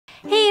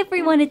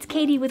everyone, it's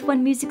Katie with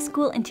One Music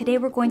School, and today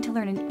we're going to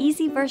learn an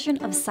easy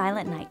version of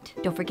Silent Night.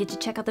 Don't forget to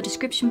check out the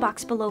description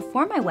box below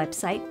for my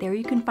website. There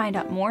you can find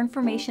out more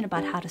information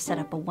about how to set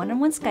up a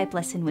one-on-one Skype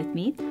lesson with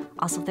me.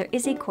 Also, there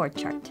is a chord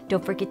chart.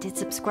 Don't forget to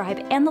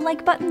subscribe and the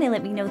like button. They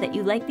let me know that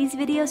you like these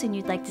videos and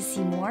you'd like to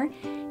see more.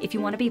 If you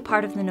want to be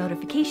part of the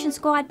notification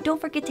squad, don't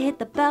forget to hit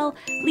the bell.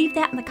 Leave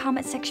that in the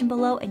comment section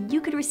below and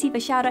you could receive a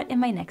shout out in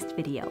my next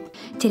video.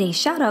 Today's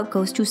shout out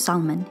goes to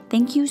Salman.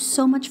 Thank you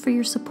so much for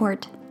your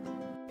support.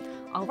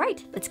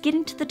 Alright, let's get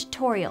into the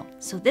tutorial.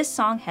 So this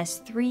song has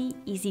 3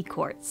 easy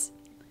chords.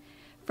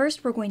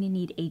 First, we're going to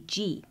need a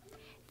G.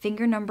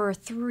 Finger number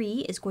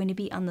 3 is going to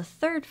be on the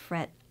 3rd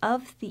fret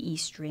of the E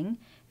string.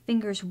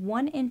 Fingers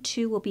 1 and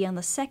 2 will be on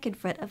the 2nd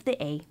fret of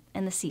the A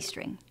and the C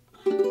string.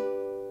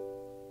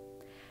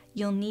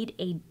 You'll need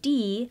a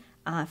D.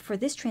 For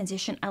this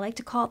transition, I like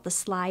to call it the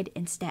slide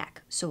and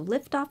stack. So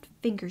lift off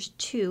fingers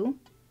 2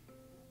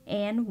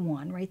 and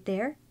 1 right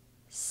there.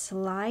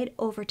 Slide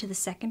over to the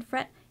 2nd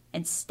fret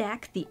and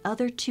stack the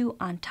other 2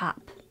 on top.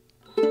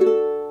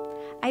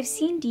 I've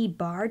seen D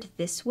barred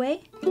this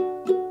way,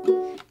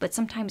 but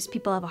sometimes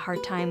people have a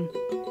hard time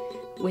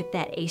with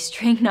that A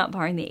string, not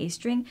barring the A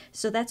string,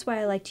 so that's why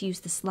I like to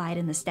use the slide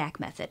and the stack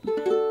method.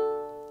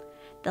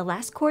 The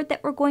last chord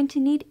that we're going to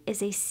need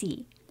is a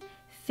C.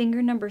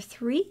 Finger number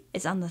 3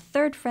 is on the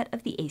 3rd fret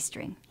of the A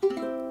string.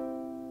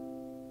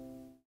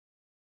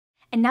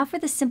 And now for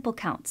the simple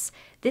counts.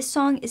 This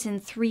song is in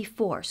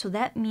 3/4, so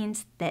that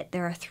means that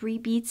there are 3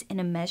 beats in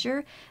a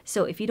measure.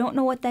 So if you don't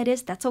know what that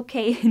is, that's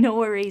okay, no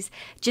worries.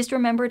 Just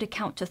remember to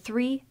count to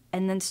 3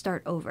 and then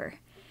start over.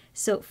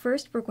 So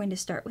first we're going to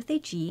start with a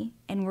G,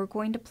 and we're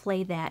going to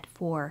play that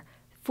for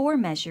 4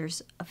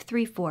 measures of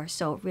 3/4,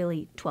 so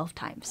really 12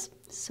 times.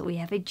 So we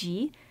have a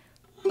G,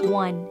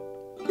 1,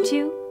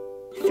 2,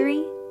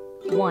 3,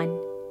 1,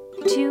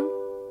 2,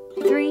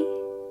 3,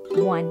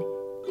 1,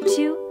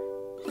 2,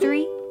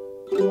 3,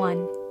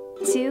 1,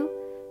 2,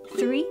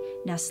 3.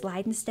 Now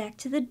slide and stack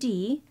to the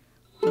D.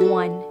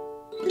 1,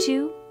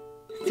 2,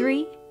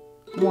 3,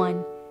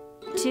 1,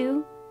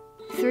 2,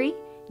 3.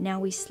 Now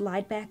we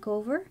slide back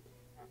over,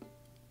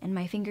 and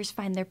my fingers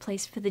find their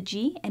place for the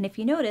G. And if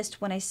you noticed,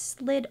 when I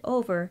slid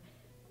over,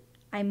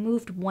 I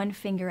moved 1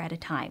 finger at a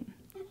time.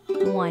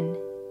 1,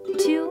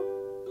 2,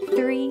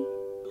 3,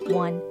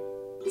 1,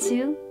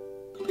 2,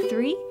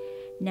 3.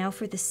 Now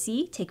for the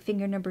C, take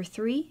finger number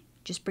 3.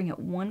 Just bring it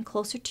 1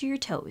 closer to your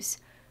toes.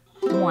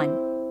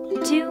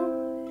 1,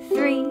 2,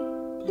 3,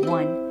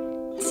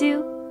 1,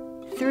 2,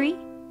 3.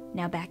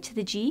 Now back to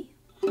the G.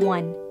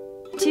 1,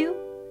 2,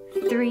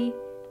 3,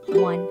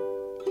 1,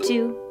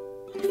 2,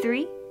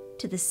 3.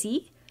 To the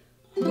C.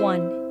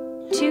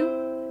 1, 2,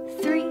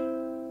 3,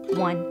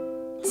 1,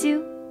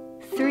 2,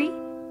 3.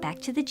 Back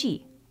to the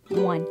G.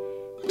 1,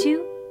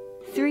 2,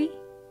 3,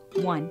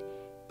 1,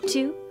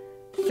 2,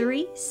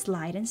 3.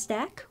 Slide and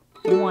stack.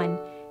 1,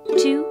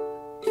 2,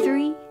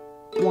 3,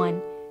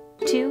 1,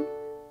 2,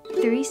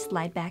 3.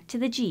 Slide back to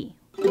the G.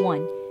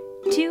 1,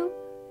 2,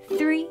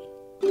 3,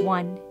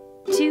 1,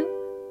 2,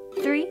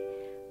 3,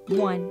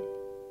 1,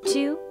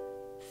 2,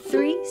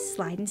 3.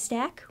 Slide and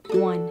stack.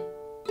 1,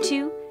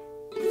 2,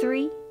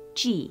 3,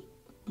 G.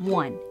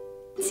 1,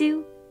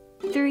 2,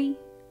 3,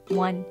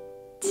 1,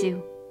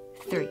 2,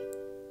 3.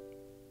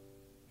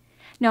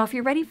 Now if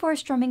you're ready for a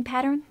strumming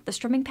pattern, the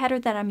strumming pattern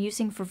that I'm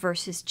using for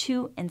verses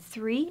 2 and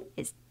 3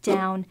 is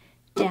down,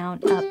 down,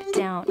 up,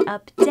 down,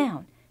 up,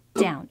 down,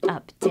 down,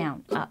 up,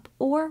 down, up,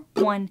 or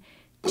 1,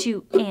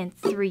 2, and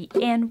 3,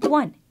 and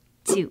 1,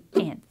 2,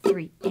 and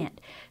 3, and.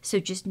 So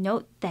just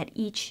note that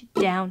each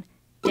down,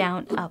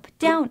 down, up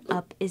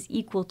is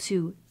equal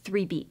to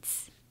 3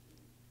 beats.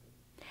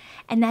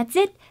 And that's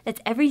it.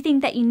 That's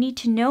everything that you need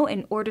to know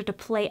in order to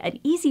play an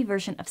easy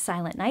version of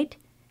Silent Night.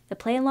 The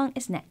play along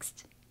is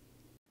next.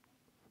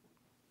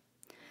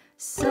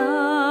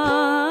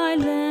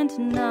 Silent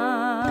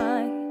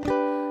night,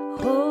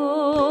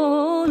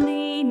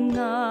 holy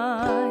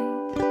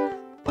night,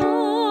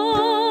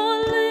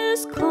 all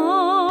is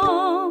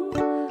calm,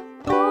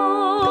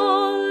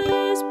 all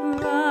is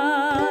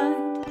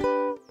bright,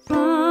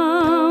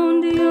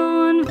 round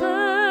yon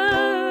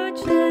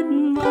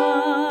virgin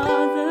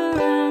mother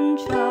and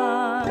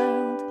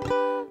child,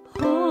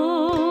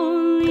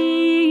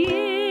 holy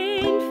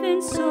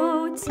infant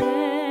so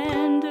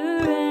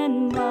tender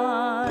and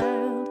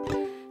mild,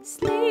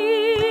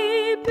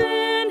 sleep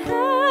in heaven.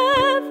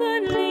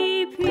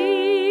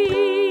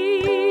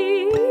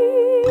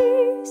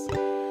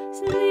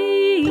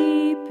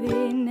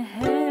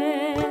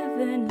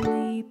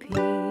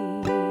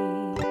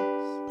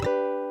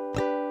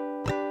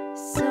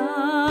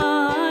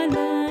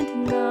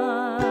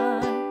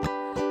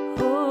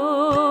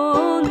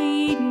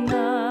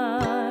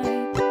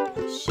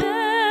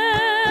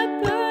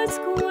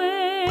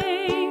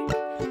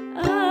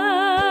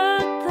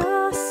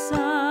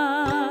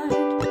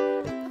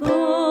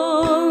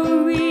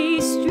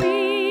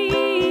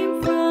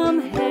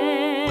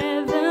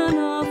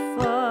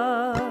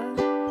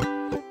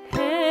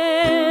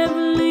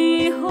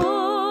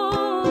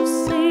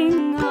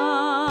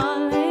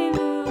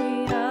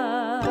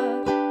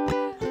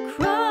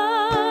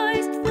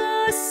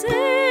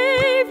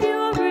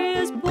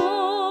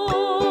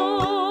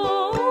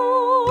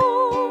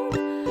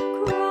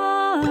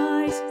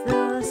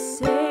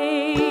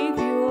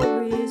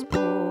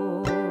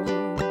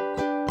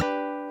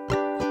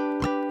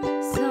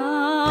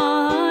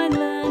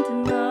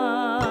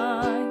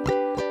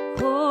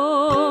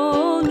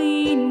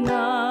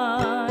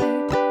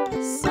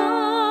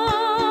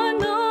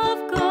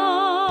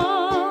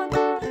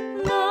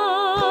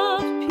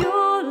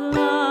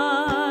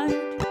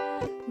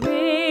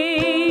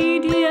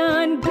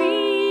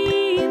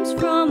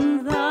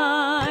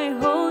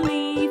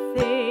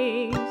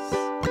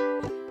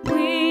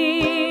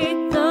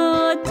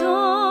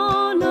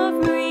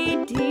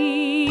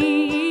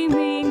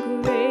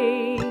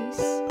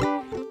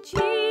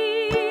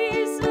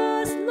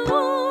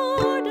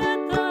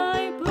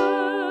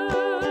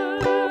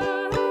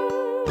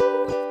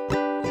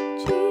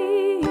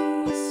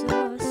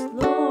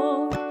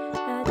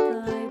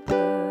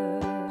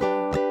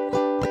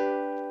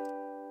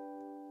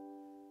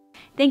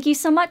 Thank you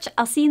so much.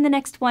 I'll see you in the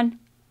next one.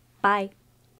 Bye.